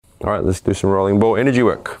All right, let's do some rolling ball energy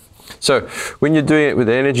work. So when you're doing it with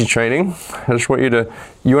energy training, I just want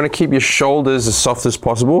you want to keep your shoulders as soft as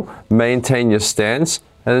possible, maintain your stance,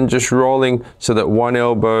 and then just rolling so that one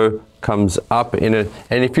elbow comes up in it.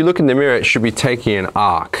 And if you look in the mirror, it should be taking an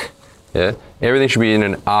arc. Yeah, everything should be in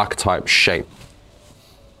an arc type shape,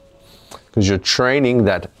 because you're training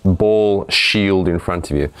that ball shield in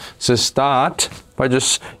front of you. So start by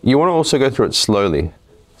you want to also go through it slowly.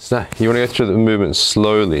 So you want to go through the movement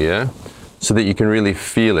slowly, yeah? So that you can really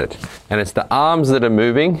feel it. And it's the arms that are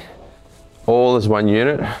moving, all as one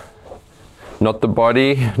unit, not the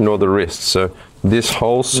body nor the wrists. So this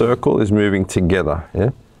whole circle is moving together, yeah?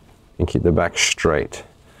 And keep the back straight.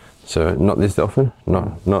 So not this often,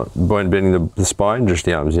 not bending the spine, just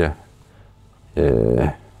the arms, yeah.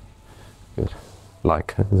 Yeah. Good.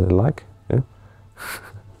 Like, is it like? Yeah.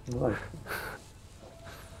 Like.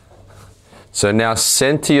 So now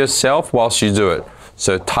center yourself whilst you do it.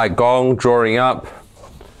 So Tai Gong, drawing up.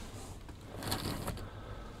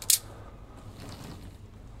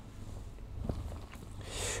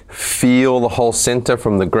 Feel the whole center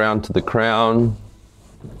from the ground to the crown.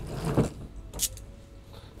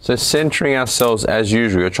 So centering ourselves as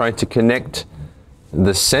usual. We're trying to connect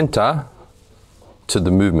the center to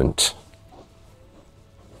the movement.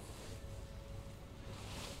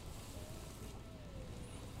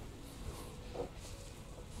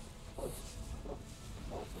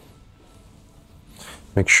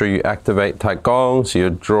 Make sure you activate Tai Gong, so you're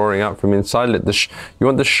drawing up from inside. You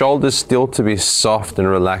want the shoulders still to be soft and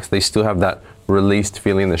relaxed. They still have that released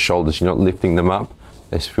feeling in the shoulders. You're not lifting them up.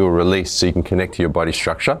 They feel released, so you can connect to your body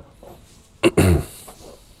structure.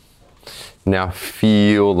 Now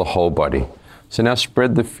feel the whole body. So now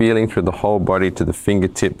spread the feeling through the whole body to the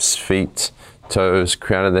fingertips, feet, toes,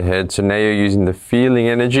 crown of the head. So now you're using the feeling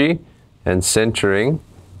energy and centering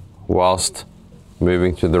whilst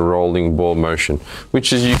moving to the rolling ball motion,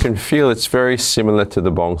 which, as you can feel, it's very similar to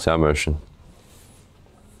the Bong Sao motion.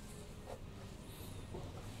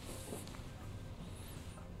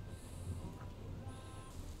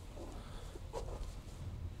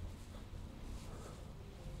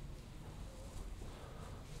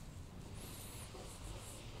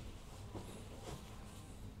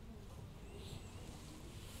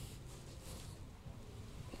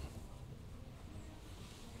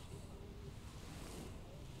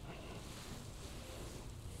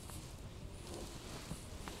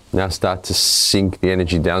 Now start to sink the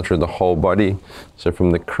energy down through the whole body. So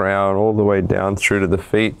from the crown all the way down through to the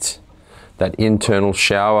feet. That internal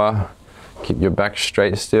shower. Keep your back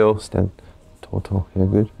straight still. Stand tall. Yeah,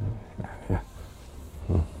 good. Yeah.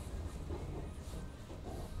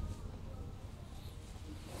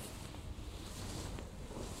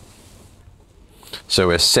 So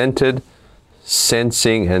we're centered,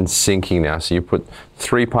 sensing, and sinking now. So you put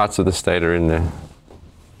 3 parts of the stator in there.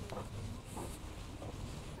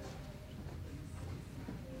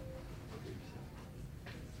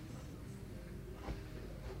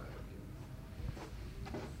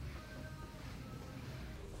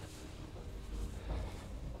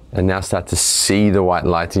 And now start to see the white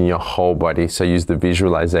light in your whole body. So use the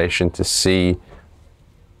visualization to see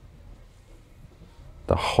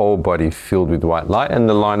the whole body filled with white light and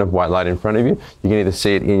the line of white light in front of you. You can either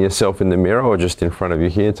see it in yourself in the mirror or just in front of you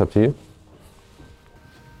here. It's up to you.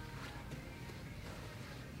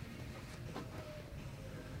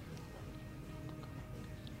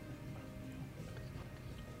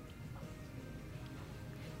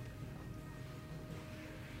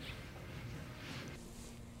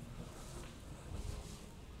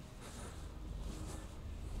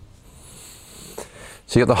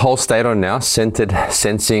 So you got the whole state on now, centered,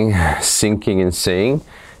 sensing, sinking, and seeing.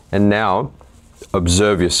 And now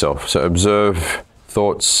observe yourself. So observe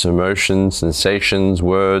thoughts, emotions, sensations,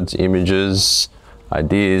 words, images,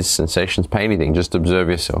 ideas, sensations, pay anything. Just observe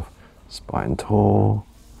yourself. Spine tall,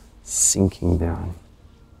 sinking down.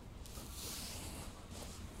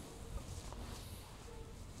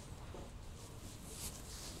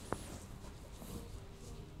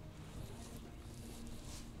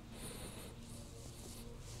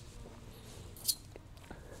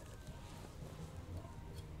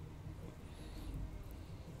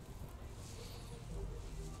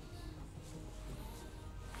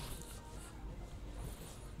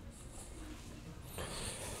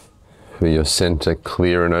 Feel your center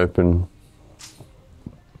clear and open,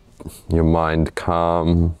 your mind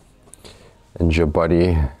calm, and your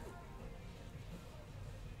body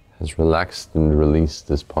as relaxed and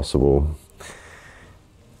released as possible.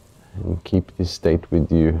 And keep this state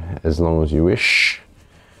with you as long as you wish,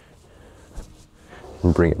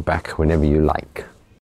 and bring it back whenever you like.